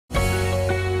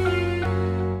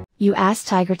You ask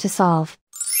Tiger to solve.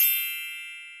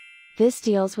 This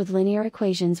deals with linear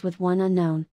equations with one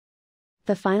unknown.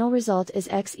 The final result is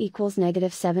x equals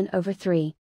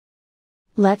 -7/3.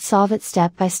 Let's solve it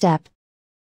step by step.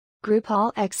 Group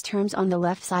all x terms on the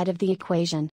left side of the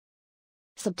equation.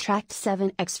 Subtract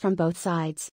 7x from both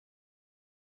sides.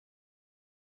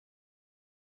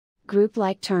 Group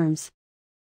like terms.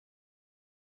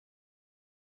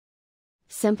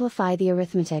 Simplify the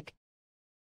arithmetic.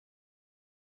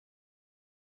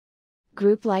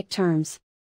 Group like terms.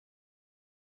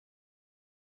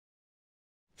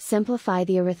 Simplify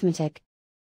the arithmetic.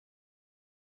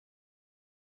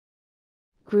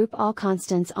 Group all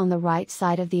constants on the right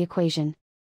side of the equation.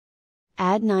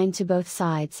 Add 9 to both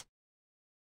sides.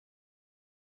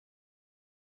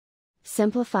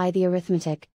 Simplify the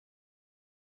arithmetic.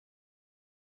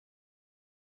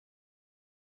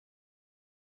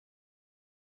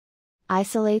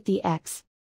 Isolate the x.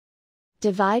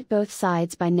 Divide both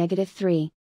sides by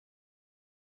 -3.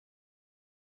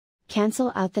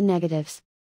 Cancel out the negatives.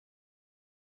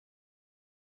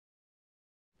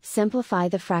 Simplify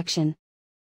the fraction.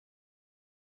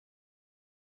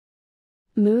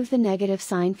 Move the negative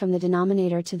sign from the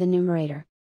denominator to the numerator.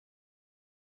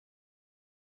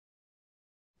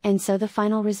 And so the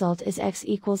final result is x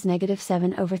equals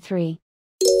 -7/3.